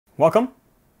welcome.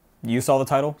 You saw the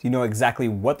title. You know exactly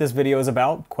what this video is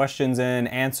about. Questions and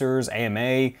answers,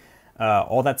 AMA,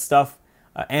 all that stuff.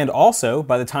 And also,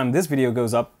 by the time this video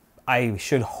goes up, I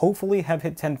should hopefully have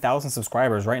hit 10,000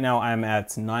 subscribers. Right now, I'm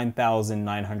at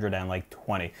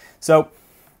 9,920. So,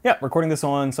 yeah, recording this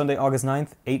on Sunday, August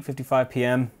 9th, 8:55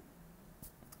 p.m.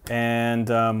 And,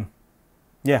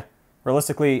 yeah,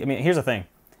 realistically, I mean, here's the thing.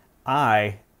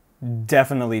 I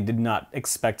definitely did not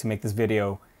expect to make this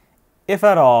video, if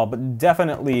at all, but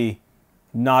definitely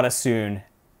not as soon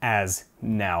as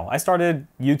now. I started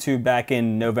YouTube back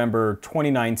in November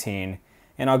 2019,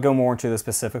 and I'll go more into the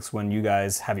specifics when you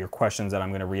guys have your questions that I'm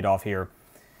going to read off here.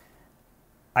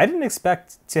 I didn't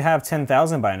expect to have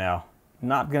 10,000 by now.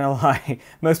 Not gonna lie.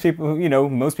 Most people,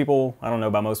 I don't know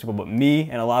about most people, but me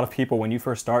and a lot of people, when you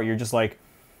first start, you're just like,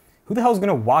 who the hell is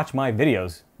gonna watch my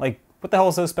videos? Like, what the hell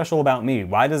is so special about me?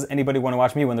 Why does anybody want to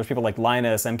watch me when there's people like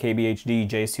Linus, MKBHD,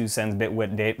 Jace2Sens,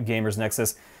 Bitwit, Gamers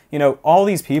Nexus, all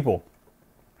these people.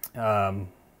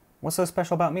 What's so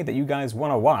special about me that you guys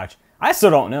want to watch? I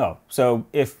still don't know. So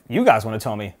if you guys want to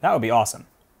tell me, that would be awesome.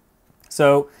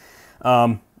 So,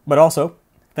 but also,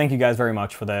 thank you guys very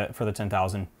much for the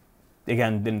 10,000.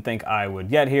 Again, didn't think I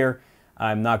would get here.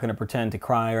 I'm not going to pretend to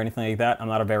cry or anything like that. I'm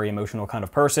not a very emotional kind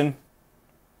of person.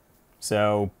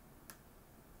 So,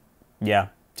 yeah,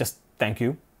 just thank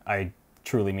you. I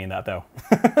truly mean that, though.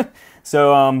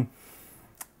 So,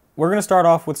 we're going to start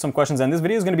off with some questions, and this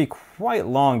video is going to be quite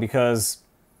long because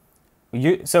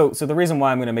so the reason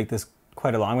why I'm going to make this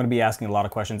quite long, I'm going to be asking a lot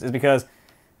of questions, is because,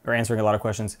 or answering a lot of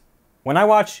questions. When I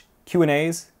watch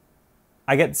Q&As,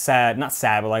 I get sad, not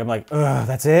sad, but like I'm like, ugh,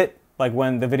 that's it? Like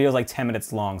when the video is like 10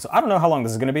 minutes long. So I don't know how long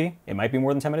this is going to be. It might be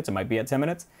more than 10 minutes. It might be at 10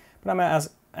 minutes. But I'm going to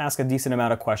ask a decent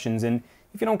amount of questions, and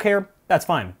if you don't care, that's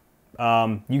fine.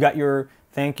 You got your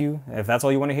thank you. If that's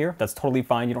all you want to hear, that's totally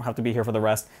fine. You don't have to be here for the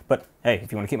rest. But hey,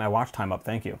 if you want to keep my watch time up,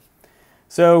 thank you.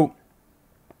 So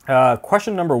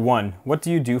question number one, what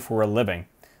do you do for a living?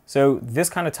 So this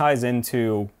kind of ties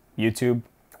into YouTube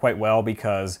quite well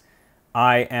because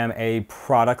I am a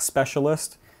product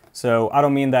specialist. So I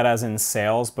don't mean that as in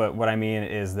sales, but what I mean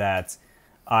is that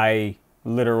I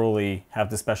literally have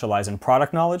to specialize in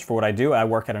product knowledge for what I do. I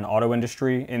work at in the auto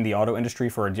industry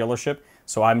for a dealership.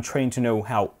 So I'm trained to know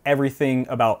how everything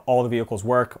about all the vehicles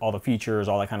work, all the features,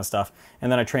 all that kind of stuff.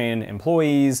 And then I train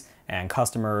employees and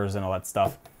customers and all that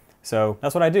stuff. So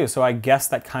that's what I do. So I guess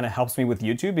that kind of helps me with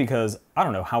YouTube because I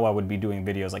don't know how I would be doing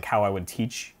videos, like how I would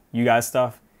teach you guys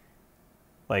stuff.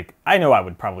 Like, I know I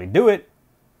would probably do it.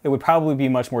 It would probably be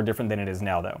much more different than it is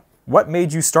now, though. What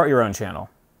made you start your own channel?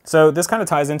 So this kind of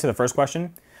ties into the first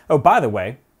question. Oh, by the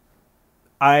way,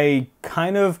 I'm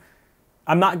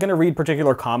not going to read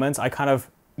particular comments. I kind of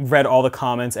read all the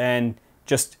comments and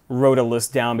just wrote a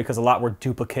list down because a lot were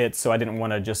duplicates, so I didn't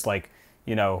want to just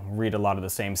read a lot of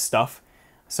the same stuff.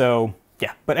 So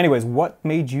yeah, but anyways, what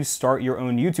made you start your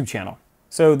own YouTube channel?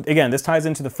 So again, this ties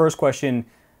into the first question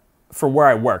for where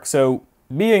I work. So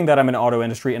being that I'm in the auto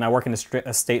industry and I work in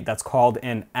a state that's called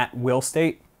an at-will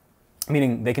state,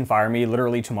 meaning they can fire me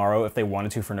literally tomorrow if they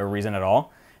wanted to for no reason at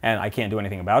all, and I can't do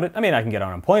anything about it. I mean, I can get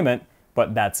unemployment,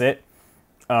 but that's it.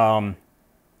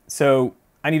 So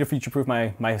I need to future-proof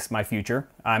my future.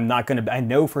 I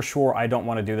know for sure I don't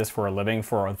want to do this for a living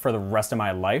for the rest of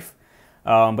my life.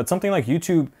 But something like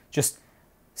YouTube just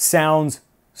sounds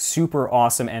super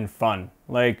awesome and fun.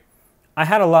 Like, I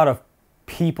had a lot of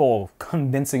people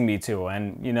convincing me to,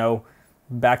 and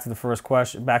back to the first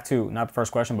question, not the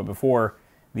first question, but before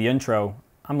the intro,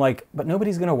 I'm like, but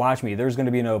nobody's gonna watch me. There's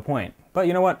gonna be no point. But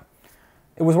you know what?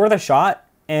 It was worth a shot,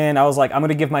 and I was like, I'm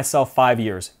gonna give myself 5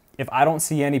 years. If I don't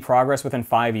see any progress within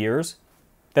 5 years,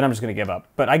 then I'm just gonna give up.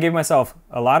 But I gave myself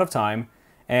a lot of time,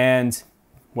 and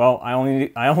well, I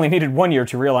only needed 1 year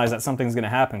to realize that something's gonna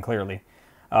happen. Clearly,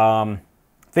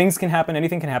 things can happen.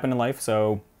 Anything can happen in life.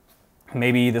 So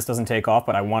maybe this doesn't take off,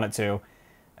 but I want it to.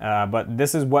 But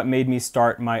this is what made me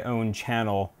start my own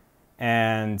channel.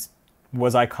 And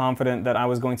was I confident that I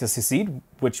was going to succeed?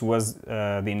 Which was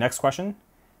the next question.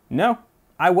 No,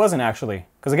 I wasn't actually.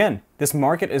 Because again, this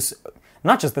market is,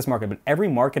 not just this market, but every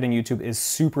market in YouTube is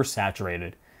super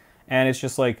saturated. And it's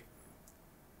just like,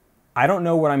 I don't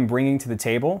know what I'm bringing to the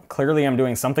table. Clearly I'm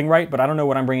doing something right, but I don't know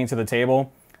what I'm bringing to the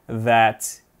table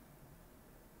that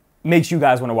makes you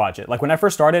guys want to watch it. Like when I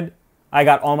first started, I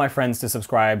got all my friends to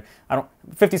subscribe.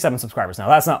 57 subscribers now.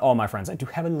 That's not all my friends. I do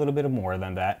have a little bit more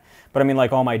than that. But I mean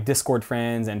like all my Discord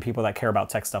friends and people that care about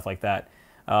tech stuff like that.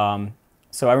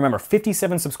 So I remember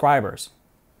 57 subscribers.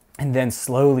 And then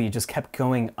slowly it just kept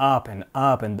going up and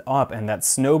up and up. And that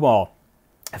snowball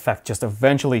effect just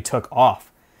eventually took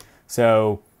off.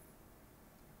 So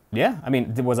Yeah, I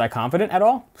mean, was I confident at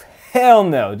all? Hell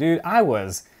no, dude.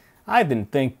 I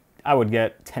didn't think I would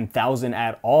get 10,000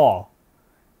 at all,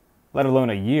 let alone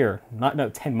a year, no,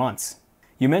 10 months.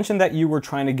 You mentioned that you were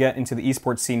trying to get into the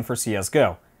esports scene for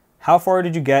CSGO. How far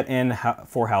did you get in,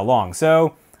 for how long?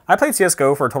 So I played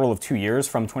CSGO for a total of 2 years,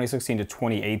 from 2016 to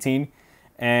 2018,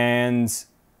 and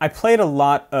I played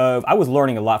I was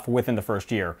learning a lot within the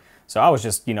first year. So I was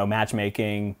just,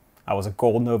 matchmaking. I was a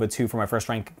gold Nova 2 for my first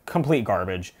rank, complete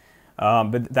garbage.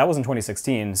 But that was in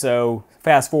 2016. So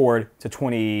fast forward to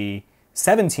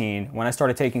 2017, when I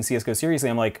started taking CSGO seriously,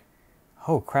 I'm like,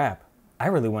 oh crap, I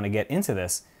really want to get into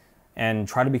this and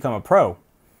try to become a pro.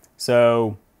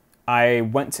 So I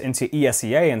went into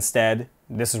ESEA instead.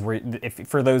 This is where,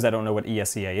 for those that don't know what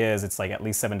ESEA is, it's like at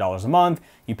least $7 a month.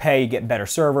 You pay, you get better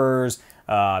servers,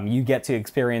 you get to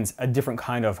experience a different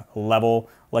kind of level.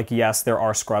 Like, yes, there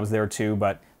are scrubs there too,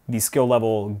 but the skill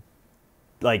level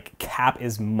cap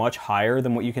is much higher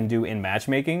than what you can do in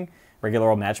matchmaking, regular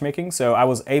old matchmaking. So I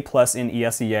was A+ in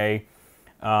ESEA,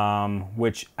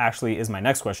 which actually is my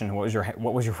next question.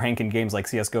 What was your rank in games like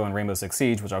CSGO and Rainbow Six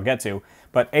Siege, which I'll get to.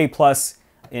 But A+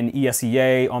 in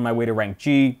ESEA, on my way to rank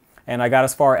G, and I got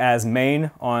as far as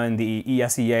main on the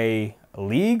ESEA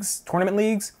leagues, tournament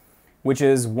leagues, which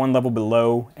is one level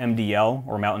below MDL,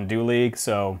 or Mountain Dew League.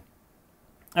 So,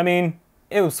 I mean,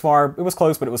 it was far. It was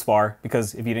close, but it was far,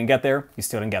 because if you didn't get there, you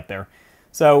still didn't get there.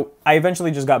 So I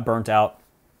eventually just got burnt out,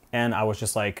 and I was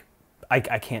just like, I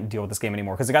can't deal with this game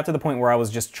anymore, because it got to the point where I was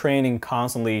just training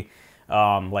constantly,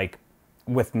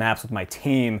 with maps with my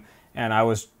team, and I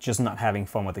was just not having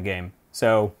fun with the game.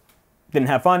 So didn't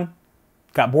have fun,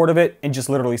 got bored of it, and just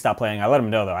literally stopped playing. I let them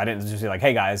know, though. I didn't just be like,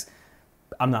 hey guys,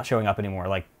 I'm not showing up anymore.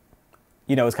 Like,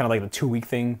 it's kind of like the 2-week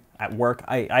thing at work.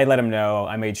 I let them know.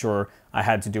 I made sure I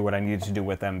had to do what I needed to do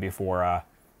with them before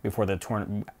the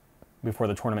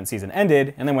tournament season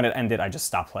ended. And then when it ended, I just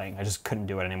stopped playing. I just couldn't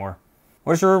do it anymore.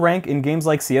 What is your rank in games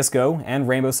like CSGO and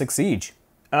Rainbow Six Siege?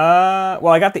 Well,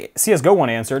 I got the CSGO one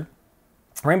answered.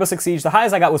 Rainbow Six Siege, the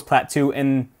highest I got was Plat 2,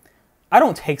 and I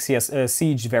don't take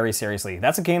Siege very seriously.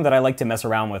 That's a game that I like to mess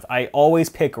around with. I always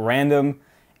pick random,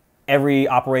 every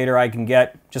operator I can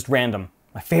get, just random.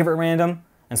 My favorite random,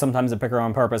 and sometimes I pick her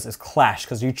on purpose, is Clash,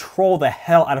 because you troll the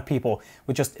hell out of people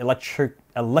with just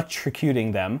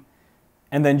electrocuting them,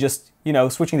 and then just,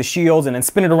 switching the shields, and then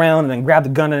spin it around, and then grab the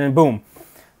gun, and then boom.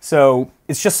 So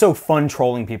it's just so fun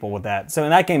trolling people with that. So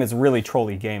in that game, it's a really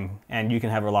trolly game, and you can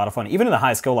have a lot of fun. Even in the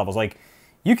high skill levels, like,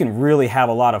 you can really have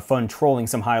a lot of fun trolling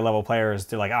some high-level players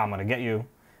to like, oh, I'm going to get you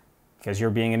because you're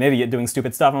being an idiot doing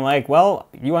stupid stuff. I'm like, well,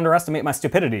 you underestimate my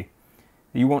stupidity.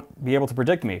 You won't be able to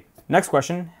predict me. Next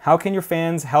question, how can your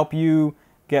fans help you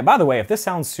get... By the way, if this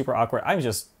sounds super awkward,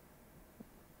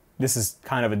 this is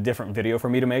kind of a different video for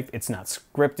me to make. It's not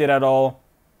scripted at all,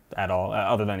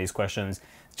 other than these questions.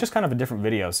 It's just kind of a different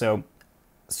video. So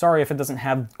sorry if it doesn't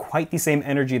have quite the same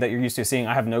energy that you're used to seeing.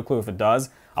 I have no clue if it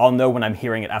does. I'll know when I'm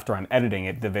hearing it after I'm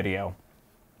editing the video.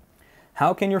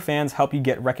 How can your fans help you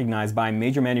get recognized by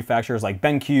major manufacturers like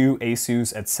BenQ,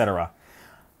 Asus, etc.?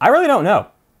 I really don't know.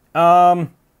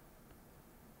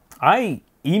 I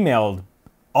emailed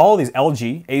all these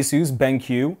LG, Asus,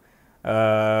 BenQ,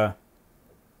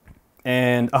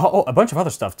 and a bunch of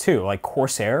other stuff too, like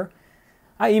Corsair.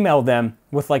 I emailed them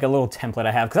with like a little template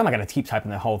I have, because I'm not going to keep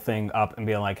typing the whole thing up and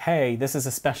being like, hey, this is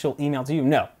a special email to you.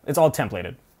 No, it's all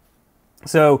templated.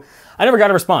 So I never got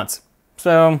a response.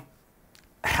 So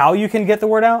how you can get the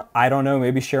word out, I don't know.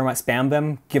 Maybe spam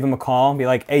them, give them a call, and be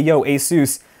like, hey, yo,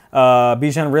 Asus,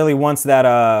 Bijan really wants that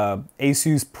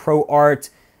Asus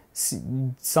ProArt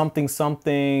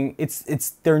something. It's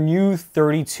their new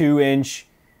 32-inch,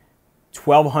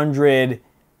 1200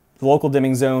 local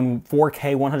dimming zone,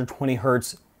 4K, 120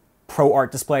 hertz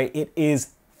ProArt display. It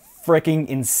is freaking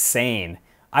insane.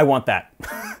 I want that.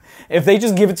 If they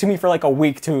just give it to me for like a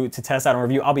week to test out and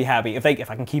review, I'll be happy. If I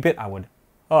can keep it, I would.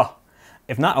 Oh,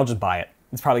 if not, I'll just buy it.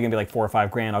 It's probably gonna be like $4 or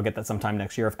 $5 grand. I'll get that sometime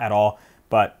next year, if at all.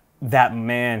 But that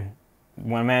man,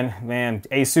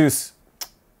 Asus,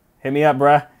 hit me up,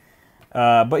 bruh.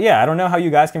 But yeah, I don't know how you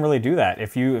guys can really do that.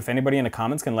 If anybody in the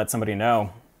comments can let somebody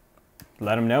know,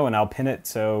 let them know, and I'll pin it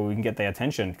so we can get their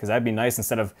attention, because that'd be nice,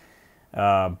 instead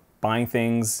of buying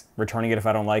things, returning it if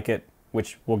I don't like it,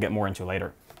 which we'll get more into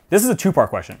later. This is a two-part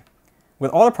question. With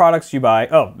all the products you buy,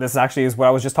 this actually is what I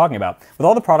was just talking about. With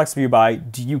all the products you buy,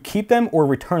 do you keep them or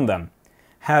return them?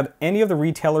 Have any of the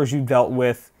retailers you dealt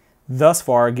with thus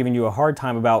far given you a hard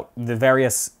time about the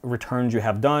various returns you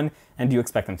have done, and do you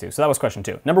expect them to? So that was question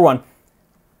 2. Number 1,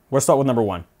 let's start with number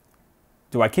 1.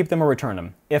 Do I keep them or return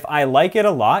them? If I like it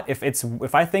a lot,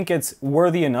 if I think it's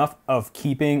worthy enough of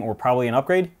keeping or probably an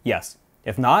upgrade, yes.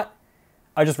 If not,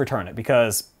 I just return it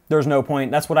because there's no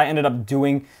point. That's what I ended up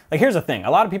doing. Like, here's the thing.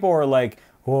 A lot of people are like,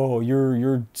 oh,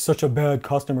 you're such a bad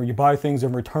customer. You buy things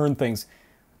and return things.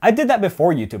 I did that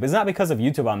before YouTube. It's not because of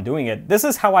YouTube I'm doing it. This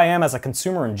is how I am as a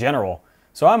consumer in general.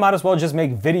 So I might as well just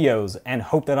make videos and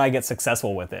hope that I get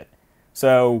successful with it.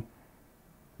 So,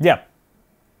 yeah.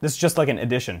 This is just like an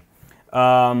addition.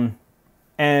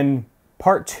 And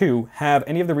part 2, have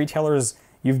any of the retailers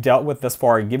you've dealt with thus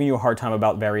far giving you a hard time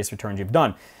about various returns you've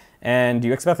done? And do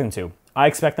you expect them to? I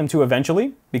expect them to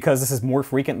eventually, because this is more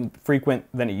frequent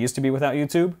than it used to be without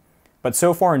YouTube. But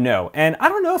so far, no. And I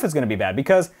don't know if it's going to be bad,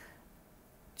 because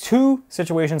 2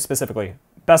 situations specifically.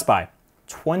 Best Buy,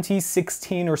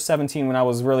 2016 or 17, when I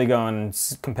was really going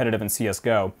competitive in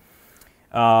CSGO.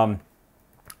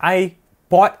 I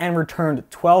bought and returned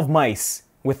 12 mice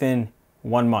within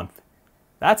 1 month.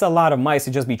 That's a lot of mice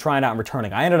to just be trying out and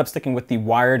returning. I ended up sticking with the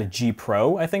wired G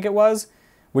Pro, I think it was,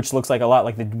 which looks like a lot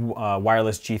like the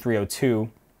wireless G302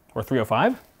 or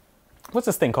 305. What's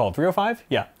this thing called? 305?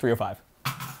 Yeah, 305.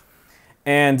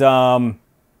 And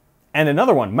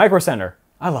another one, Micro Center.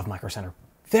 I love Micro Center.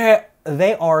 They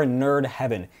are nerd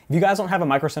heaven. If you guys don't have a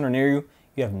Micro Center near you,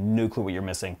 you have no clue what you're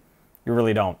missing. You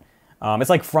really don't. It's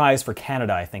like Fry's for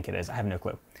Canada, I think it is. I have no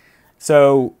clue.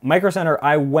 So Micro Center,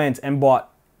 I went and bought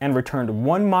and returned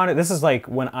 1 monitor. This is like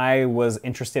when I was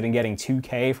interested in getting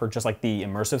 2K for just like the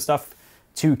immersive stuff.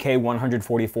 2K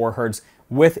 144 hertz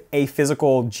with a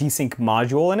physical G-Sync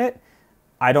module in it.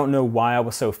 I don't know why I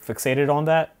was so fixated on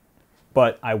that,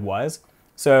 but I was.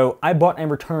 So I bought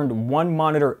and returned 1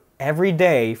 monitor every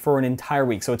day for an entire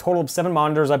week. So a total of 7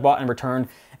 monitors I bought and returned,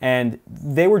 and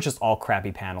they were just all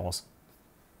crappy panels.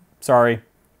 Sorry,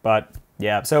 but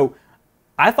yeah. So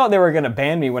I thought they were gonna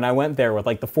ban me when I went there with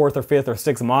like the 4th or 5th or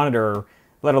 6th monitor,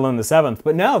 let alone the 7th.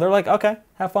 But no, they're like, okay,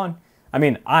 have fun. I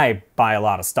mean, I buy a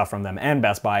lot of stuff from them and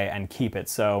Best Buy and keep it.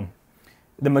 So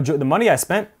the money I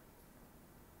spent,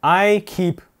 I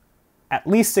keep at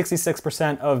least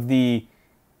 66% of the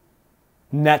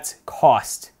net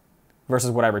cost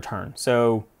versus what I return.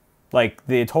 So like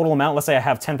the total amount, let's say I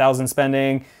have 10,000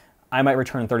 spending, I might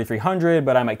return 3,300,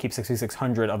 but I might keep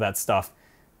 6,600 of that stuff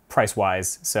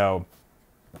price-wise. So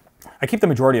I keep the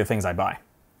majority of things I buy.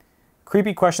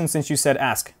 Creepy question since you said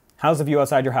ask. How's the view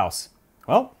outside your house?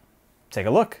 Well, take a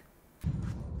look.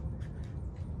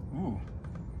 Ooh.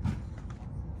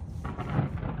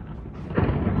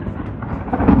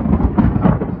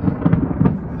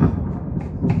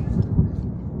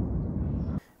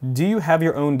 Do you have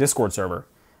your own Discord server?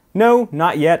 No,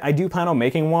 not yet. I do plan on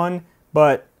making one,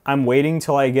 but I'm waiting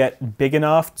till I get big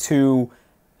enough to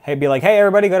be like, hey,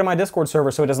 everybody, go to my Discord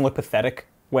server so it doesn't look pathetic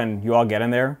when you all get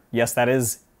in there. Yes, that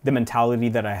is the mentality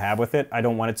that I have with it. I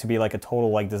don't want it to be like a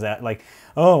total, like, does that, like,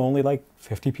 oh, only like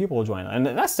 50 people will join. And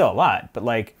that's still a lot, but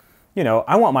like, you know,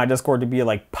 I want my Discord to be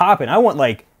like popping. I want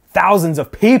like thousands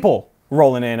of people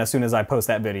rolling in as soon as I post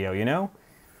that video, you know?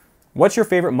 What's your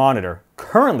favorite monitor?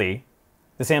 Currently,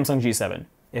 the Samsung G7.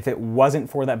 If it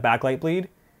wasn't for that backlight bleed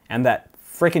and that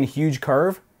freaking huge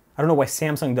curve, I don't know why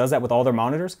Samsung does that with all their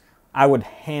monitors, I would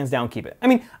hands down keep it. I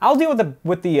mean, I'll deal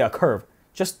with the curve.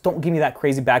 Just don't give me that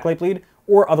crazy backlight bleed,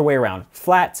 or other way around,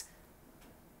 flat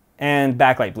and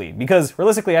backlight bleed. Because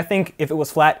realistically, I think if it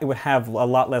was flat, it would have a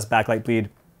lot less backlight bleed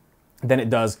than it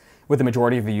does with the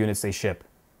majority of the units they ship.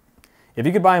 If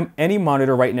you could buy any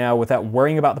monitor right now without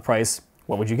worrying about the price,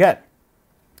 what would you get?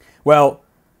 Well,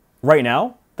 right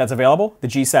now, that's available, the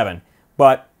G7.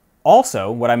 But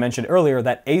also, what I mentioned earlier,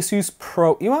 that Asus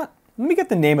Pro, you know what? Let me get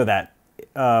the name of that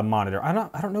monitor. I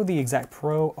don't know the exact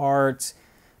ProArt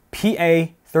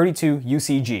PA32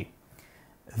 UCG.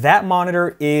 That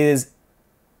monitor is,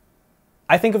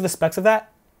 I think of the specs of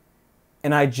that,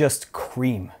 and I just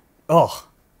cream. Ugh.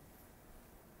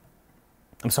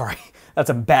 I'm sorry. That's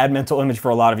a bad mental image for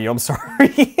a lot of you. I'm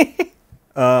sorry.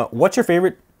 What's your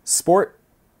favorite sport,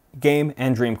 game,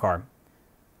 and dream car?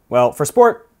 Well, for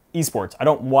sport, esports. I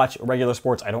don't watch regular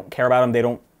sports. I don't care about them. They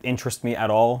don't interest me at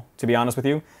all, to be honest with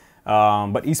you.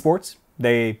 But esports,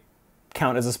 they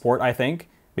count as a sport, I think,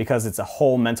 because it's a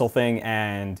whole mental thing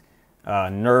and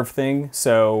nerve thing.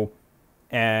 So,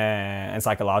 and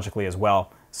psychologically as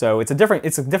well. So it's a different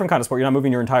kind of sport. You're not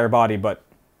moving your entire body, but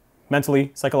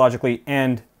mentally, psychologically,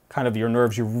 and kind of your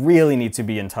nerves, you really need to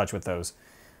be in touch with those.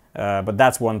 But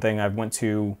that's one thing. I went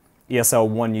to ESL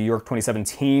 1 New York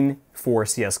 2017 for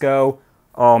CSGO.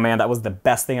 Oh man, that was the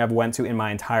best thing I've went to in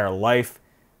my entire life.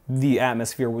 The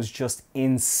atmosphere was just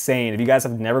insane. If you guys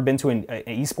have never been to an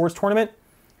esports tournament,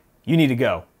 you need to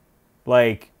go.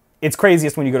 Like, it's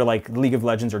craziest when you go to like League of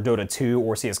Legends or Dota 2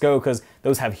 or CSGO because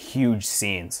those have huge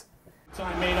scenes.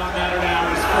 Time may not matter now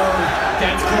as Ford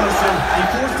gets closer. He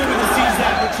forced him to seize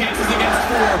that with chances against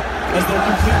Ford as they're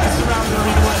completely surrounded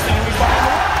on either west. And we find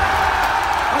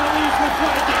Unleash with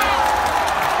flanking.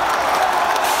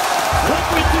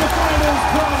 Likely to the finals,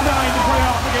 Prom 9 to play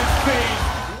off against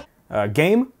FaZe.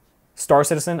 Game, Star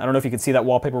Citizen. I don't know if you can see that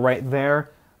wallpaper right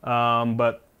there,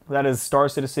 but that is Star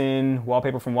Citizen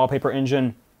wallpaper from Wallpaper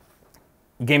Engine.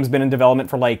 The game's been in development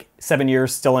for like 7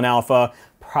 years, still in alpha.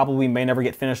 Probably may never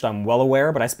get finished, I'm well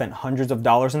aware, but I spent hundreds of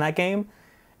dollars in that game,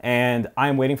 and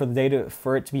I'm waiting for the day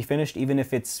for it to be finished, even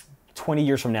if it's 20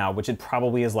 years from now, which it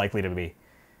probably is likely to be.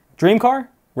 Dream car?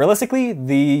 Realistically,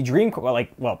 the dream car,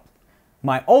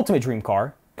 my ultimate dream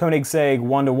car, Koenigsegg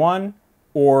 1-1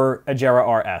 or a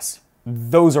Jera RS.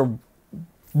 Those are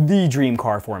the dream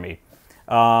car for me.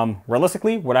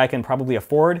 Realistically, what I can probably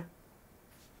afford,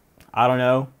 I don't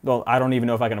know. Well, I don't even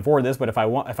know if I can afford this, but if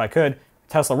I could,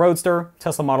 Tesla Roadster,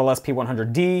 Tesla Model S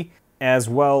P100D, as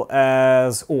well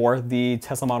as, or the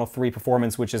Tesla Model 3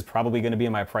 Performance, which is probably going to be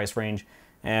in my price range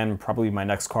and probably my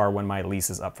next car when my lease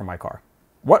is up for my car.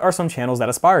 What are some channels that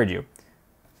inspired you?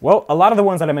 Well, a lot of the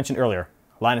ones that I mentioned earlier,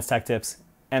 Linus Tech Tips,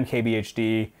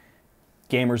 MKBHD,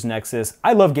 Gamers Nexus.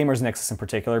 I love Gamers Nexus in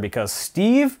particular because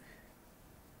Steve,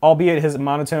 albeit his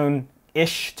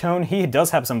monotone-ish tone, he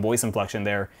does have some voice inflection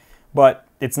there, but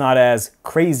it's not as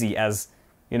crazy as,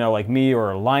 you know, like me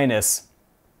or Linus,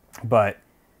 but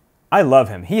I love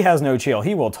him. He has no chill.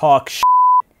 He will talk shit,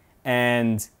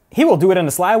 and he will do it in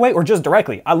a sly way or just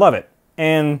directly. I love it.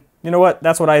 And you know what?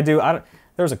 That's what I do. There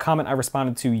was a comment I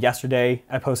responded to yesterday.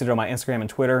 I posted it on my Instagram and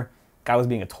Twitter. Guy was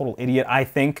being a total idiot, I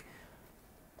think.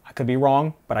 I could be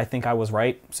wrong, but I think I was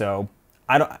right. So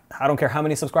I don't care how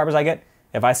many subscribers I get.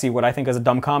 If I see what I think is a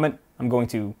dumb comment, I'm going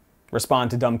to respond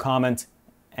to dumb comment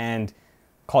and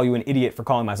call you an idiot for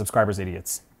calling my subscribers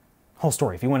idiots. Whole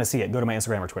story. If you want to see it, go to my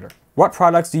Instagram or Twitter. What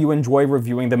products do you enjoy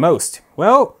reviewing the most?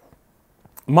 Well,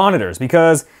 monitors,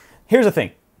 because here's the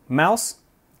thing. Mouse,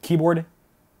 keyboard,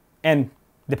 and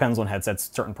depends on headsets,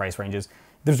 certain price ranges.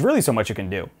 There's really so much you can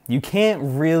do. You can't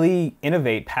really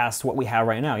innovate past what we have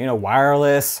right now. You know,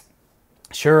 wireless,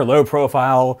 sure, low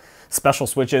profile, special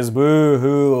switches,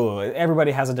 boo-hoo.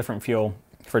 Everybody has a different feel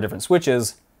for different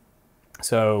switches.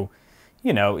 So,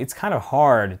 you know, it's kind of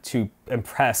hard to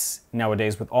impress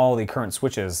nowadays with all the current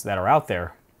switches that are out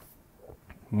there.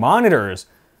 Monitors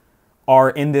are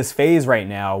in this phase right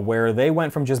now where they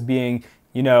went from just being,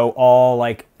 you know, all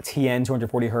like TN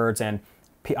 240 hertz and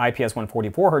IPS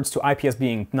 144 hertz to IPS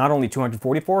being not only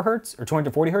 244 hertz or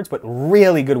 240 hertz, but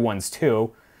really good ones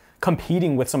too,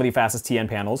 competing with some of the fastest TN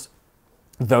panels,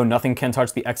 though nothing can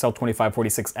touch the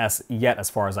XL2546S yet as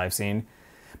far as I've seen.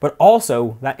 But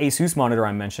also, that Asus monitor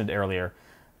I mentioned earlier,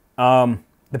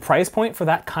 the price point for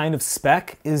that kind of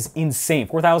spec is insane.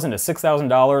 $4,000 to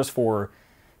 $6,000 for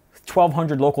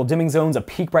 1,200 local dimming zones, a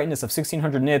peak brightness of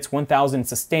 1,600 nits, 1,000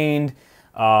 sustained,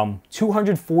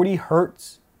 240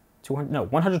 hertz,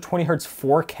 120 hertz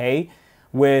 4K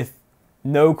with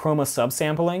no chroma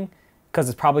subsampling, because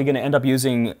it's probably going to end up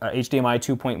using HDMI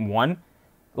 2.1.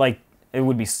 Like, it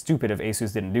would be stupid if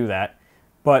Asus didn't do that.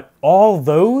 But all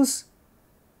those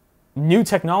new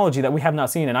technology that we have not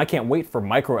seen, and I can't wait for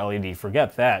micro LED,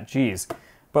 forget that, geez.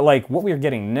 But like what we are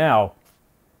getting now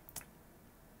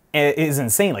is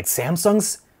insane. Like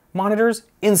Samsung's monitors,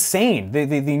 insane. The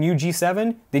new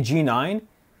G7, the G9,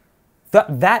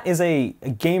 that is a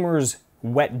gamer's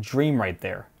wet dream right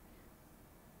there.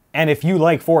 And if you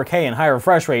like 4K and high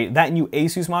refresh rate, that new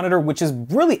Asus monitor, which is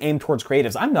really aimed towards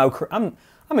creatives. I'm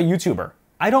a YouTuber.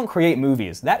 I don't create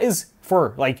movies. That is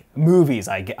for like movies,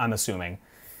 I'm assuming.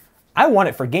 I want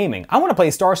it for gaming. I want to play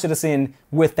Star Citizen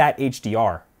with that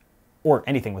HDR, or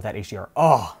anything with that HDR.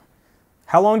 Oh,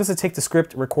 how long does it take to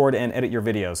script, record, and edit your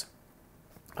videos?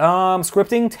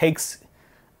 Scripting takes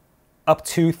up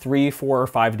to 3, 4, or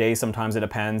 5 days. Sometimes it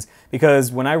depends,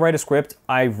 because when I write a script,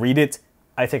 I read it,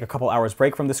 I take a couple hours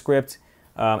break from the script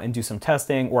and do some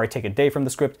testing, or I take a day from the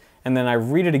script, and then I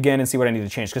read it again and see what I need to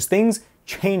change. Because things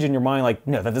change in your mind, like,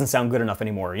 no, that doesn't sound good enough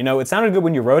anymore. You know, it sounded good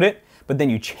when you wrote it, but then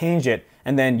you change it,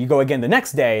 and then you go again the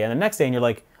next day, and the next day, and you're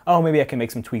like, oh, maybe I can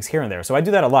make some tweaks here and there. So I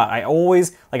do that a lot. I'm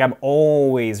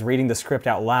always reading the script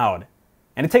out loud.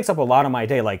 And it takes up a lot of my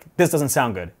day, like, this doesn't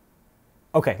sound good.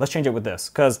 Okay, let's change it with this.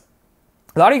 Because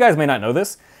a lot of you guys may not know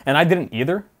this, and I didn't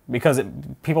either, because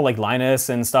people like Linus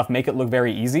and stuff make it look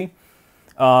very easy.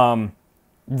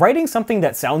 Writing something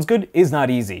that sounds good is not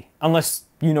easy, unless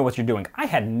you know what you're doing.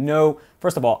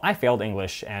 First of all, I failed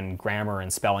English and grammar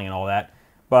and spelling and all that,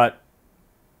 but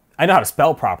I know how to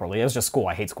spell properly. It was just school.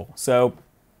 I hate school. So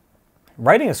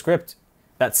writing a script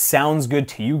that sounds good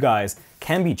to you guys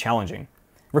can be challenging.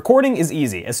 Recording is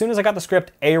easy. As soon as I got the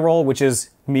script, A-roll, which is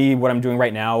me, what I'm doing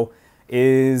right now,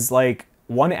 is like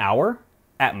 1 hour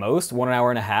at most, 1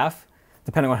 hour and a half,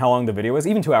 depending on how long the video is,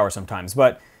 even 2 hours sometimes.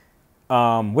 But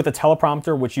with a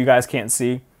teleprompter, which you guys can't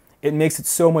see, it makes it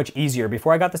so much easier.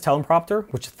 Before I got this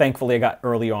teleprompter, which thankfully I got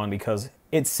early on because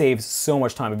it saves so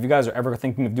much time. If you guys are ever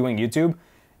thinking of doing YouTube,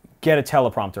 get a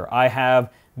teleprompter. I have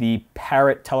the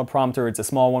Parrot teleprompter. It's a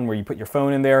small one where you put your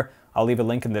phone in there. I'll leave a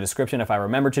link in the description if I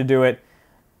remember to do it.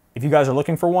 If you guys are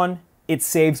looking for one, it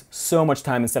saves so much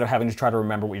time instead of having to try to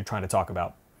remember what you're trying to talk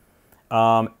about.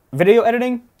 Video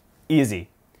editing, easy.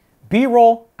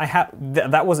 B-roll,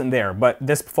 that wasn't there, but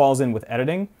this falls in with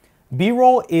editing.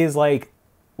 B-roll is like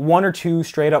 1 or 2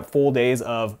 straight up full days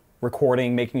of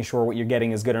recording, making sure what you're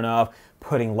getting is good enough,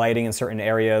 putting lighting in certain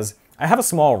areas. I have a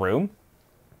small room,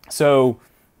 so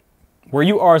where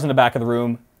you are is in the back of the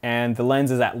room, and the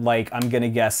lens is at like, I'm gonna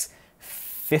guess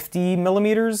 50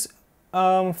 millimeters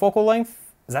focal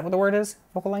length. Is that what the word is?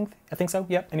 Focal length? I think so.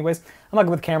 Yep. Anyways, I'm not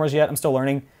good with cameras yet. I'm still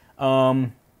learning.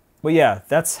 But yeah,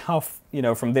 that's how, you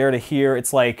know, from there to here,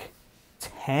 it's like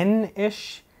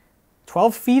 10-ish,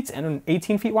 12 feet and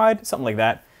 18 feet wide, something like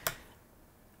that.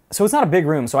 So it's not a big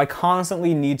room. So I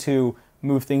constantly need to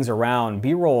move things around.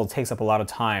 B-roll takes up a lot of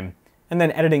time. And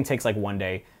then editing takes like 1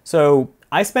 day. So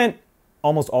I spent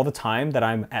almost all the time that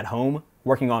I'm at home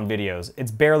working on videos.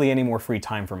 It's barely any more free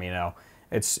time for me now.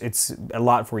 It's a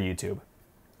lot for YouTube.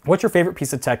 What's your favorite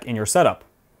piece of tech in your setup?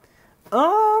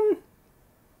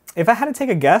 If I had to take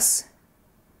a guess,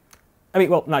 I mean,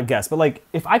 well, not guess, but like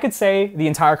if I could say the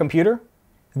entire computer.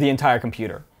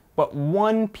 But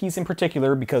one piece in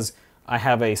particular, because I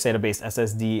have a SATA-based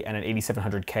SSD and an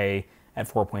 8700K at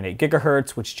 4.8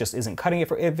 gigahertz, which just isn't cutting it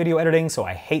for video editing, so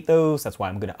I hate those. That's why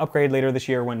I'm going to upgrade later this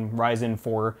year when Ryzen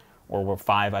 4 or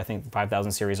 5, I think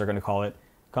 5000 series are going to call it,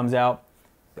 comes out.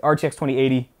 The RTX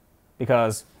 2080,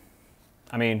 because,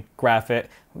 I mean,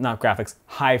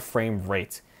 high frame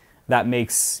rate. That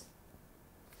makes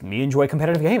me enjoy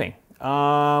competitive gaming.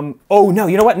 Oh, no,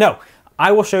 you know what? No,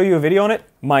 I will show you a video on it.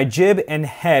 My jib and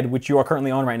head, which you are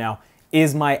currently on right now,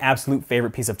 is my absolute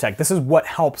favorite piece of tech. This is what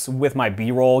helps with my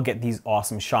B-roll get these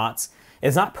awesome shots.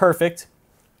 It's not perfect.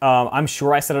 I'm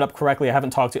sure I set it up correctly. I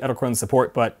haven't talked to Edelkrone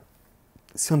support, but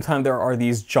sometimes there are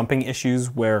these jumping issues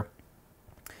where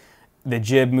the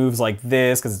jib moves like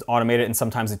this because it's automated, and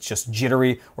sometimes it's just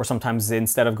jittery, or sometimes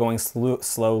instead of going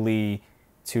slowly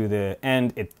to the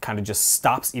end, it kind of just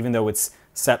stops, even though it's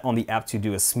set on the app to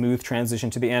do a smooth transition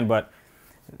to the end. But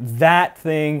that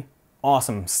thing,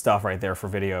 awesome stuff right there for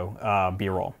video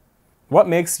B-roll. What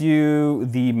makes you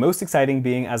the most exciting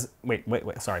being as,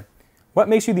 What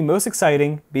makes you the most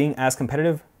exciting being as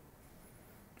competitive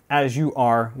as you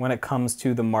are when it comes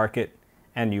to the market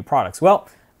and new products? Well,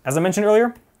 as I mentioned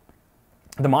earlier,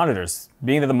 the monitors.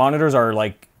 Being that the monitors are,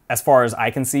 like, as far as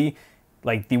I can see,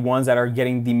 like the ones that are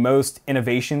getting the most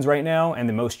innovations right now and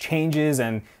the most changes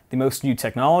and the most new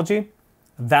technology,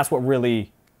 that's what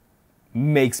really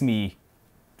makes me,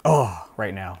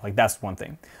 right now. Like, that's one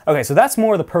thing. Okay, so that's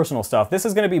more of the personal stuff. This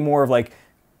is going to be more of like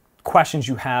questions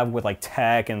you have with like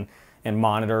tech and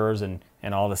monitors and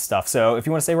all this stuff. So if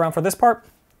you want to stay around for this part,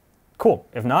 cool.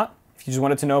 If not, if you just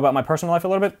wanted to know about my personal life a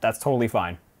little bit, that's totally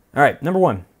fine. All right, number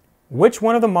 1. Which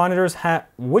one of the monitors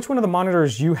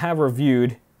you have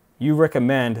reviewed you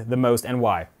recommend the most and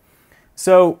why?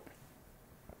 So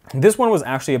this one was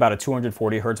actually about a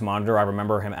 240 hertz monitor. I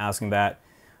remember him asking that.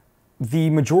 The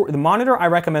monitor I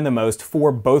recommend the most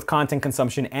for both content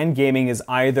consumption and gaming is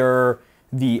either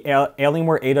the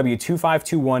Alienware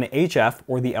AW2521HF,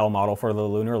 or the L model for the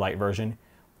Lunar Light version,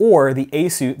 or the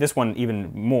Asus, this one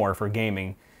even more for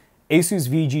gaming, Asus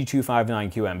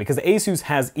VG259QM, because the Asus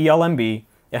has ELMB,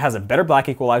 it has a better black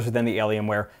equalizer than the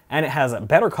Alienware, and it has a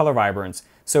better color vibrance.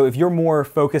 So if you're more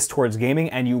focused towards gaming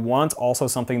and you want also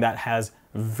something that has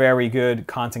very good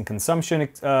content consumption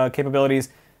capabilities,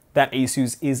 that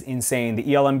Asus is insane. The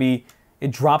ELMB,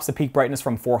 it drops the peak brightness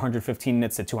from 415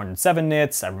 nits to 207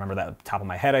 nits. I remember that at the top of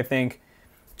my head, I think.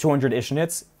 200-ish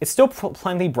nits. It's still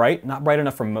plenty bright, not bright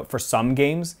enough for some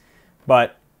games,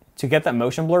 but to get that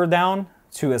motion blur down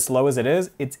to as low as it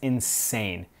is, it's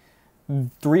insane.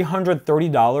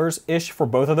 $330-ish for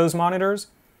both of those monitors.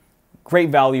 Great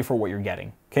value for what you're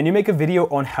getting. Can you make a video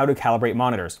on how to calibrate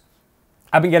monitors?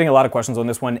 I've been getting a lot of questions on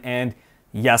this one, and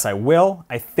yes, I will.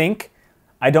 I think.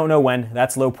 I don't know when.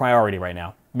 That's low priority right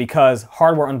now because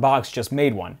Hardware Unboxed just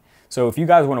made one. So if you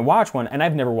guys want to watch one, and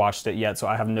I've never watched it yet, so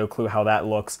I have no clue how that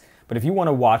looks, but if you want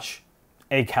to watch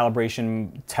a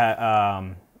calibration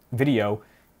video,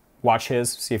 watch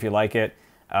his, see if you like it.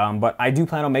 But I do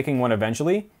plan on making one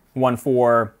eventually, one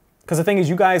for, because the thing is,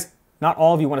 you guys not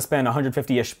all of you want to spend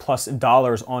 150-ish plus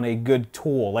dollars on a good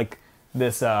tool like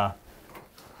this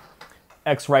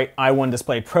X-Rite i1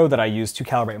 Display Pro that I use to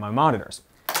calibrate my monitors.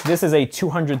 This is a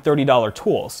 $230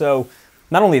 tool. So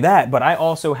not only that, but I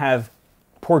also have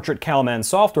Portrait CalMan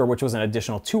software, which was an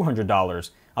additional $200.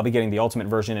 I'll be getting the ultimate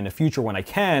version in the future when I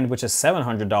can, which is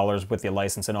 $700 with the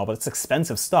license and all, but it's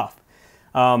expensive stuff.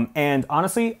 And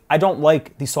honestly, I don't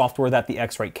like the software that the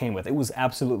X-Rite came with. It was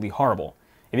absolutely horrible.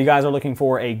 If you guys are looking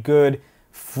for a good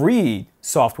free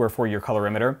software for your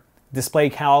colorimeter,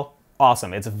 DisplayCal,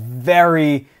 awesome. It's a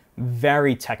very,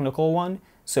 very technical one,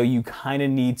 so you kind of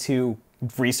need to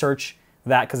research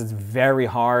that because it's very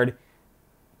hard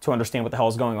to understand what the hell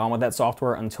is going on with that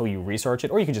software until you research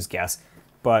it, or you can just guess.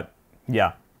 But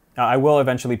yeah, I will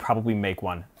eventually probably make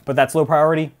one, but that's low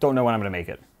priority. Don't know when I'm going to make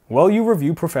it. Will you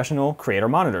review professional creator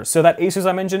monitors? So that Asus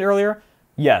I mentioned earlier,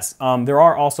 yes. There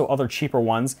are also other cheaper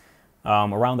ones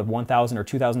around the $1,000 or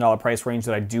 $2,000 price range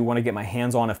that I do want to get my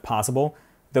hands on if possible.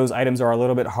 Those items are a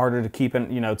little bit harder to keep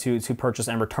and to purchase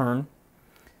and return.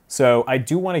 So I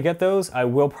do want to get those. I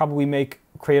will probably make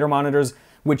creator monitors,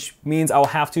 which means I'll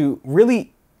have to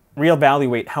really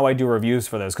reevaluate how I do reviews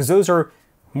for those, because those are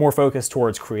more focused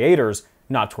towards creators,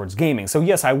 not towards gaming. So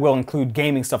yes, I will include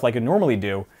gaming stuff like I normally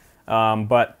do,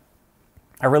 but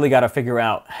I really got to figure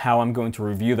out how I'm going to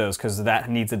review those because that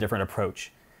needs a different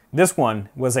approach. This one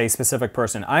was a specific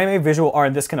person. I am a visual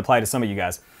art, this can apply to some of you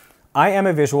guys. I am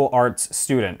a visual arts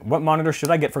student. What monitor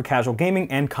should I get for casual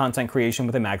gaming and content creation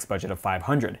with a max budget of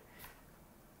 $500?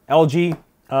 LG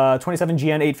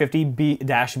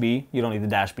 27GN850B-B. You don't need the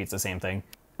dash B, it's the same thing.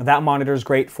 That monitor is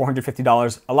great,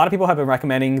 $450. A lot of people have been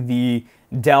recommending the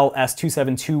Dell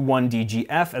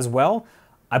S2721DGF as well.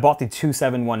 I bought the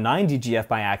 2719 DGF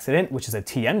by accident, which is a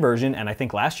TN version, and I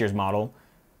think last year's model.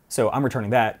 So I'm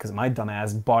returning that because my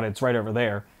dumbass bought it. It's right over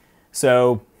there.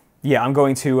 So yeah, I'm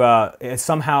going to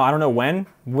somehow, I don't know when,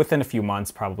 within a few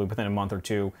months, probably within a month or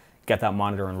two, get that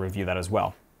monitor and review that as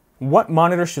well. What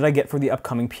monitor should I get for the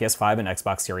upcoming PS5 and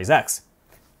Xbox Series X?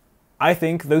 I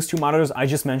think those two monitors I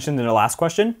just mentioned in the last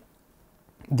question,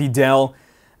 the Dell,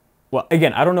 well,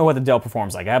 again, I don't know what the Dell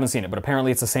performs like. I haven't seen it, but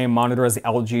apparently it's the same monitor as the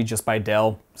LG, just by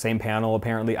Dell. Same panel,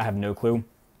 apparently. I have no clue.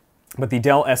 But the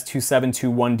Dell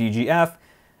S2721DGF,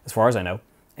 as far as I know,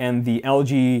 and the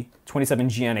LG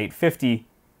 27GN850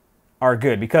 are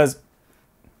good because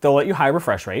they'll let you high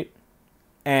refresh rate,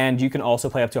 and you can also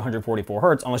play up to 144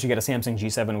 Hz unless you get a Samsung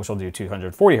G7, which will do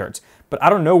 240 Hz. But I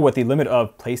don't know what the limit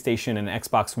of PlayStation and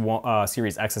Xbox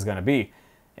Series X is going to be.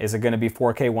 Is it going to be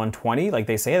 4K 120 like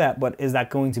they say that? But is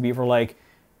that going to be for like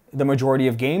the majority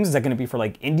of games? Is that going to be for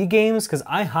like indie games? Because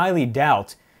I highly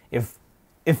doubt if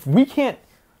we can't.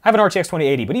 I have an RTX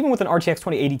 2080, but even with an RTX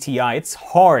 2080 Ti, it's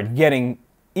hard getting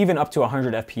even up to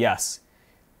 100 FPS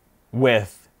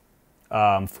with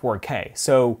 4K.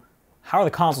 So how are the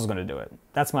consoles going to do it?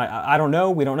 That's I don't know.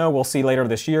 We don't know. We'll see later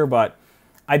this year, but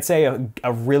I'd say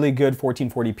a really good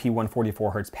 1440p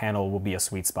 144 Hz panel will be a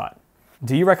sweet spot.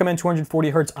 Do you recommend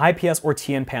 240 Hz IPS or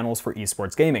TN panels for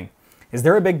esports gaming? Is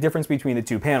there a big difference between the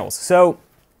two panels? So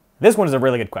this one is a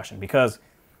really good question because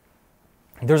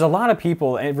there's a lot of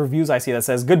people and reviews I see that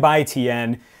says, goodbye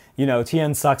TN,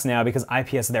 TN sucks now because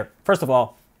IPS is there. First of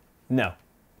all, no.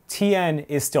 TN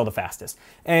is still the fastest.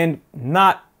 And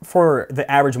not for the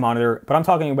average monitor, but I'm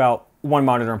talking about one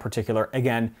monitor in particular.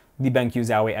 Again, the BenQ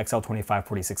Zowie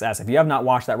XL2546S. If you have not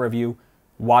watched that review,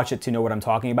 watch it to know what I'm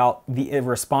talking about. The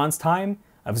response time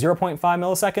of 0.5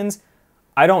 milliseconds,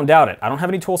 I don't doubt it. I don't have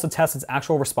any tools to test its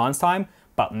actual response time,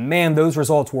 but man, those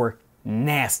results were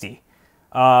nasty.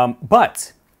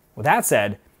 But with that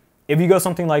said, if you go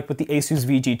something like with the Asus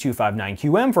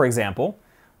VG259QM, for example,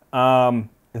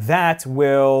 that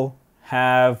will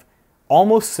have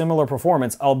almost similar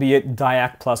performance, albeit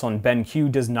Diac Plus on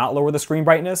BenQ does not lower the screen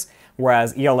brightness,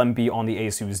 whereas ELMB on the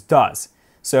Asus does.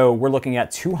 So we're looking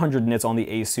at 200 nits on the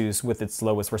Asus with its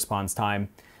lowest response time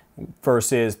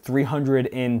versus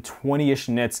 320-ish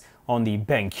nits on the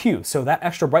BenQ. So that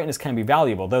extra brightness can be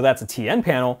valuable, though that's a TN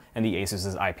panel and the Asus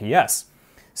is IPS.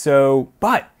 So,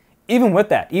 but even with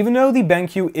that, even though the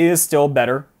BenQ is still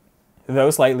better,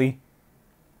 though slightly,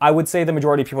 I would say the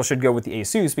majority of people should go with the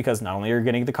Asus because not only are you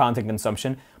getting the content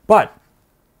consumption, but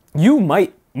you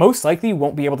most likely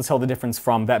won't be able to tell the difference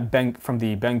from the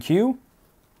BenQ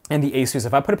and the Asus.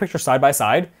 If I put a picture side by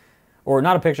side, or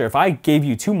not a picture, if I gave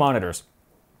you two monitors,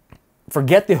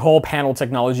 forget the whole panel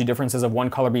technology differences of one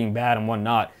color being bad and one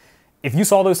not. If you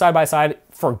saw those side by side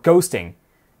for ghosting,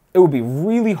 it would be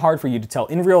really hard for you to tell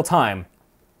in real time,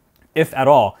 if at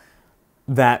all,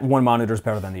 that one monitor is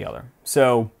better than the other.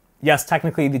 So yes,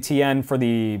 technically the TN for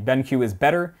the BenQ is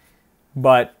better,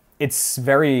 but it's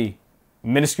very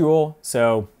minuscule.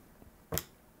 So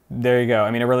there you go.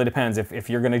 I mean, it really depends. If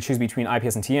you're going to choose between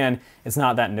IPS and TN, it's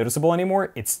not that noticeable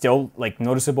anymore. It's still like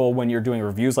noticeable when you're doing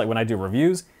reviews, like when I do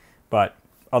reviews, but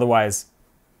otherwise,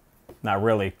 not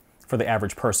really for the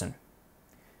average person.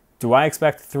 Do I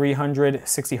expect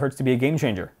 360 hertz to be a game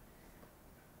changer?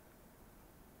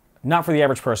 Not for the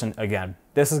average person, again.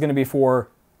 This is going to be for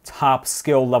top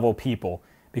skill level people,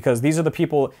 because these are the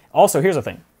people. Also, here's the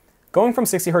thing. Going from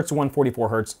 60 hertz to 144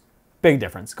 hertz, big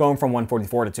difference. Going from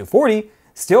 144 to 240,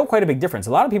 still quite a big difference.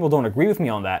 A lot of people don't agree with me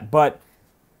on that, but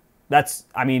that's,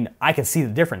 I mean, I can see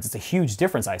the difference. It's a huge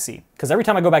difference I see. Because every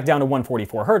time I go back down to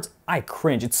 144 hertz, I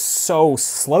cringe. It's so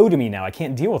slow to me now. I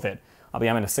can't deal with it. I'm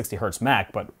in a 60 hertz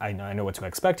Mac, but I know what to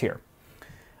expect here.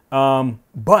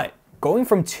 But going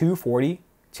from 240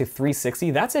 to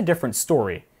 360, that's a different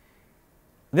story.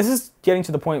 This is getting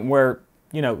to the point where,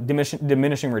 you know,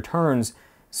 diminishing returns.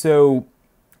 So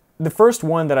the first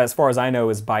one that, as far as I know,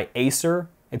 is by Acer.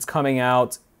 It's coming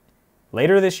out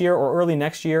later this year or early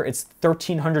next year. It's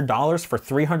 $1,300 for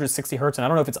 360 hertz, and I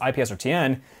don't know if it's IPS or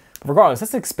TN, but regardless,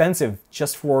 that's expensive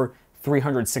just for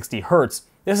 360 hertz.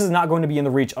 This is not going to be in the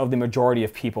reach of the majority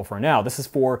of people for now. This is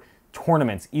for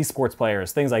tournaments, esports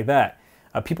players, things like that.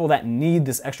 People that need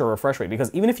this extra refresh rate,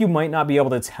 because even if you might not be able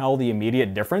to tell the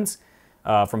immediate difference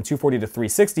from 240 to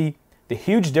 360, the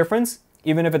huge difference,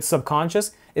 even if it's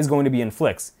subconscious, is going to be in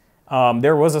flicks.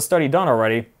 There was a study done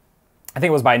already, I think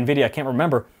it was by NVIDIA, I can't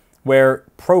remember, where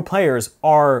pro players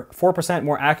are 4%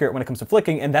 more accurate when it comes to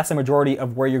flicking, and that's the majority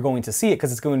of where you're going to see it,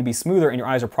 because it's going to be smoother and your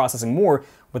eyes are processing more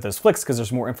with those flicks because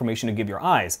there's more information to give your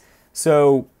eyes.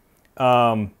 So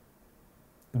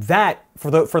that,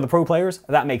 for the pro players,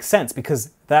 that makes sense,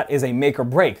 because that is a make or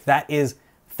break. That is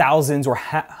thousands or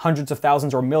hundreds of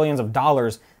thousands or millions of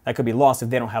dollars that could be lost if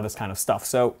they don't have this kind of stuff.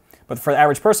 So, but for the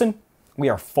average person, we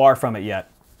are far from it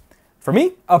yet. For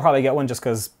me, I'll probably get one just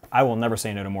because I will never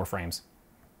say no to more frames.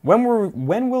 When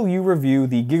will you review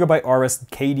the Gigabyte Aorus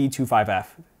KD25F?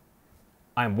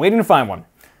 I'm waiting to find one.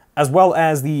 As well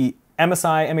as the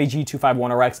MSI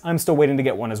MAG251RX, I'm still waiting to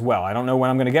get one as well. I don't know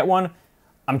when I'm going to get one.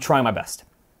 I'm trying my best.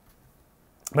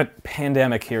 But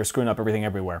pandemic here, screwing up everything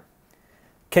everywhere.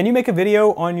 Can you make a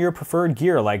video on your preferred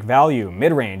gear like value,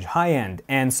 mid-range, high-end,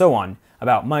 and so on,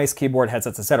 about mice, keyboard,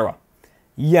 headsets, etc.?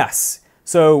 Yes.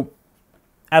 So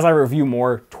as I review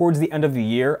more, towards the end of the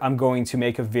year, I'm going to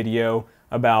make a video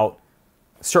about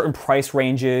certain price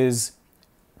ranges,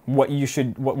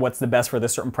 what's the best for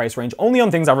this certain price range, only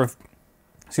on things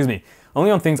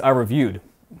only on things I reviewed,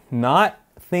 not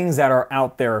things that are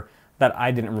out there that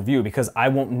I didn't review, because I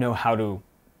won't know how to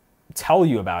tell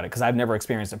you about it because I've never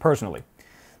experienced it personally.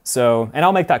 So, and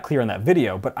I'll make that clear in that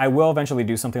video, but I will eventually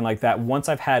do something like that once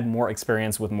I've had more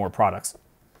experience with more products.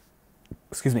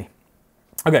 Excuse me.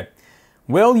 Okay.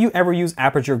 Will you ever use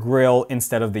aperture grill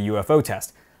instead of the UFO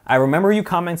test? I remember you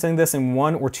commenting this in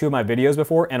one or two of my videos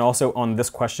before, and also on this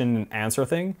question and answer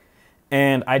thing,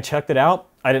 and I checked it out.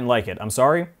 I didn't like it. I'm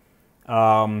sorry.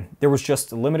 There was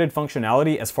just limited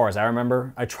functionality as far as I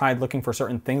remember. I tried looking for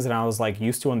certain things that I was like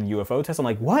used to on the UFO test. I'm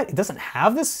like, what? It doesn't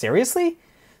have this? Seriously?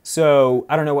 So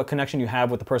I don't know what connection you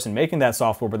have with the person making that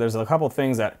software, but there's a couple of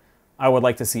things that I would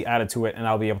like to see added to it, and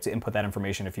I'll be able to input that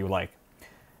information if you would like.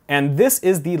 And this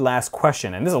is the last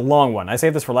question, and this is a long one. I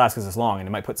saved this for last because it's long and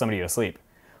it might put somebody to sleep.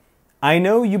 I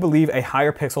know you believe a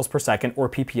higher pixels per second, or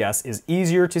PPS, is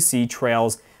easier to see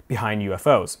trails behind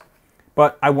UFOs,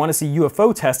 but I want to see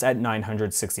UFO tests at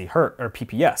 960 Hz, or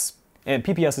PPS. And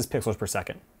PPS is pixels per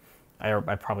second. I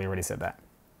probably already said that.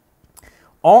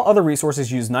 All other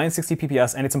resources use 960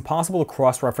 PPS, and it's impossible to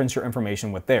cross-reference your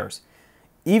information with theirs.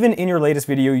 Even in your latest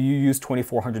video, you use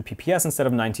 2400 PPS instead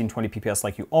of 1920 PPS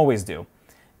like you always do.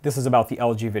 This is about the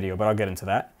LG video, but I'll get into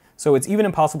that. So it's even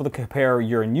impossible to compare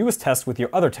your newest test with your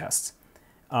other tests.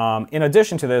 In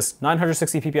addition to this,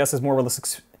 960 PPS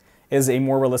is a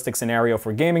more realistic scenario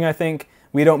for gaming, I think.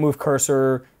 We don't move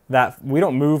cursor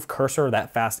that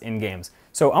fast in games.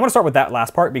 So I'm going to start with that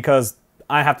last part because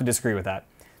I have to disagree with that.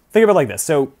 Think of it like this.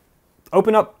 So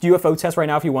open up UFO test right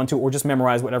now if you want to, or just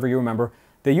memorize whatever you remember.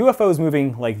 The UFO is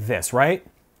moving like this, right?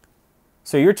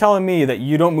 So you're telling me that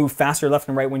you don't move faster left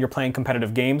and right when you're playing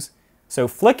competitive games? So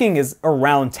flicking is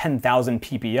around 10,000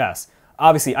 PPS.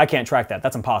 Obviously, I can't track that.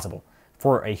 That's impossible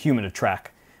for a human to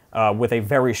track with a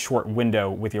very short window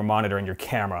with your monitor and your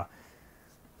camera.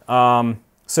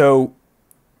 So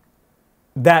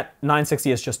that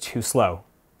 960 is just too slow.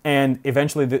 And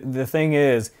eventually, the thing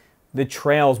is, the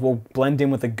trails will blend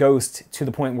in with the ghost to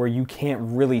the point where you can't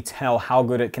really tell how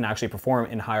good it can actually perform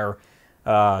in higher,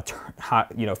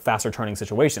 faster turning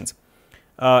situations.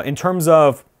 In terms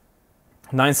of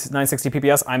 960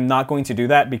 PPS. I'm not going to do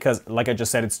that because, like I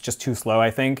just said, it's just too slow,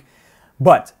 I think.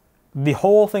 But the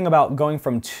whole thing about going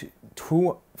from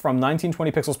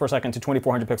 1920 pixels per second to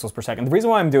 2400 pixels per second, the reason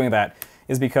why I'm doing that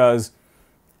is because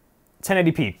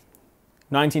 1080p,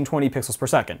 1920 pixels per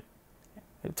second.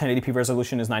 1080p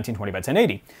resolution is 1920 by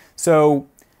 1080. So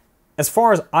as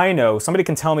far as I know, somebody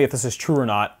can tell me if this is true or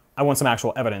not. I want some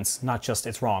actual evidence, not just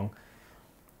it's wrong.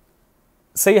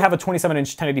 Say you have a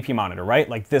 27-inch 1080p monitor, right?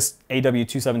 Like this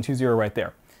AW2720 right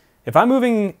there. If I'm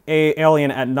moving a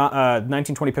alien at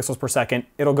 1920 pixels per second,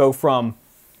 it'll go from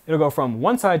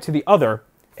one side to the other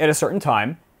at a certain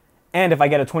time. And if I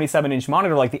get a 27-inch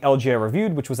monitor like the LG I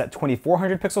reviewed, which was at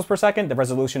 2400 pixels per second, the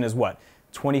resolution is what?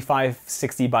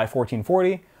 2560 by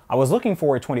 1440. I was looking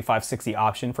for a 2560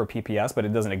 option for PPS, but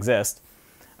it doesn't exist.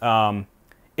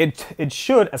 It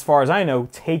should, as far as I know,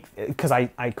 take, because I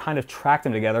kind of tracked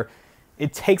them together,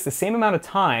 it takes the same amount of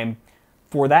time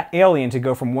for that alien to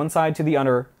go from one side to the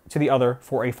other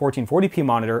for a 1440p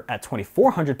monitor at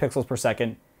 2400 pixels per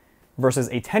second versus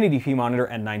a 1080p monitor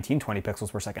at 1920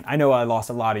 pixels per second. I know I lost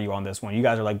a lot of you on this one. You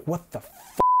guys are like, what the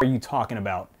f are you talking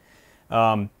about?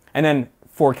 And then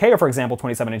 4K, or for example,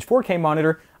 27-inch 4K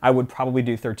monitor, I would probably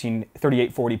do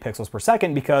 3840 pixels per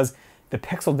second because the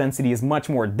pixel density is much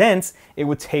more dense. It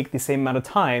would take the same amount of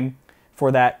time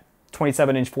for that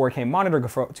 27-inch 4K monitor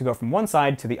to go from one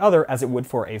side to the other as it would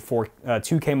for a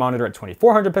 2K monitor at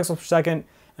 2400 pixels per second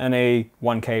and a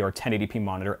 1K or 1080p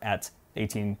monitor at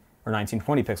 18 or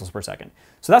 1920 pixels per second.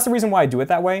 So that's the reason why I do it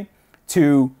that way,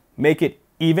 to make it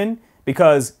even,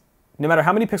 because no matter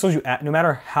how many pixels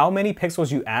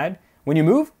you add, when you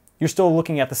move, you're still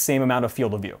looking at the same amount of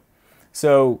field of view.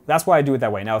 So that's why I do it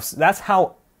that way. Now, that's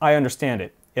how I understand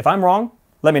it. If I'm wrong,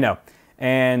 let me know,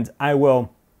 and I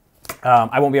will.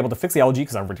 I won't be able to fix the LG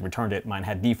because I already returned it. Mine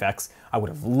had defects. I would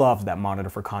have loved that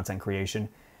monitor for content creation.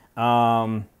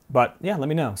 But yeah, let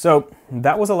me know. So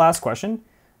that was the last question.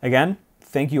 Again,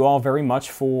 thank you all very much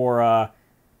for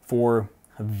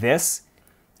this.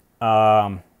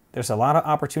 There's a lot of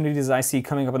opportunities I see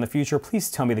coming up in the future.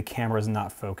 Please tell me the camera is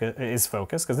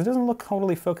focused, because it doesn't look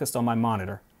totally focused on my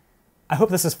monitor. I hope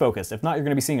this is focused. If not, you're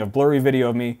going to be seeing a blurry video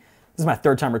of me. This is my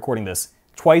third time recording this.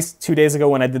 Twice, 2 days ago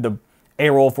when I did the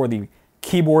A-roll for the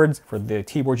keyboards,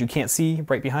 you can't see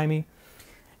right behind me,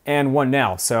 and one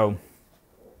now. So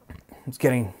it's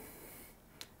can't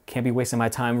be wasting my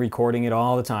time recording it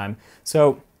all the time.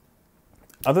 So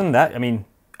other than that, I mean,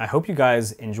 I hope you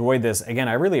guys enjoyed this. Again,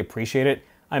 I really appreciate it.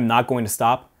 I'm not going to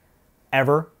stop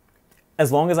ever.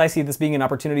 As long as I see this being an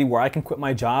opportunity where I can quit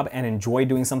my job and enjoy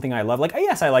doing something I love. Like,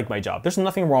 yes, I like my job. There's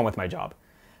nothing wrong with my job.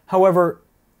 However,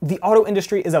 the auto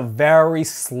industry is a very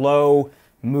slow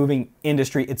moving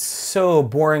industry. It's so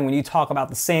boring when you talk about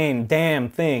the same damn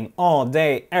thing all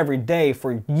day, every day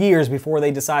for years before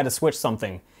they decide to switch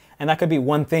something. And that could be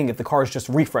one thing if the car is just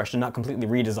refreshed and not completely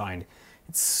redesigned.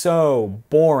 It's so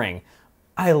boring.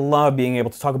 I love being able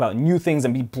to talk about new things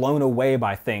and be blown away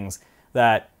by things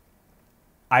that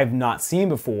I've not seen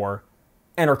before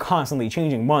and are constantly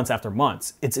changing months after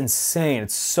months. It's insane.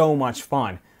 It's so much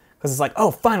fun because it's like,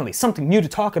 oh, finally, something new to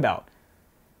talk about.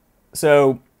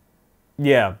 So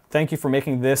yeah, thank you for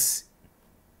making this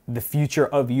the future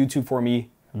of YouTube for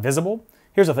me visible.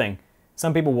 Here's the thing.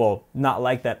 Some people will not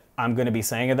like that I'm going to be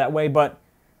saying it that way, but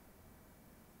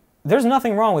there's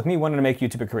nothing wrong with me wanting to make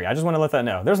YouTube a career. I just want to let that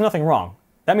know. There's nothing wrong.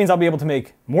 That means I'll be able to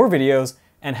make more videos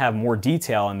and have more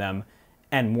detail in them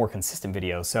and more consistent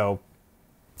videos. So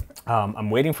I'm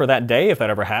waiting for that day if that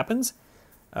ever happens.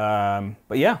 But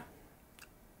yeah,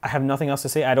 I have nothing else to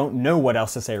say. I don't know what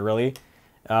else to say really,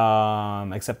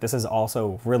 except this is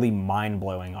also really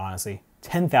mind-blowing, honestly.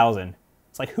 10,000.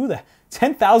 It's like,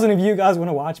 10,000 of you guys want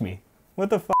to watch me. What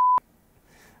the f***?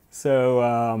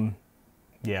 So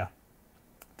yeah,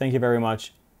 thank you very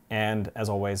much. And as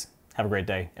always, have a great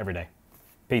day every day.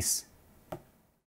 Peace.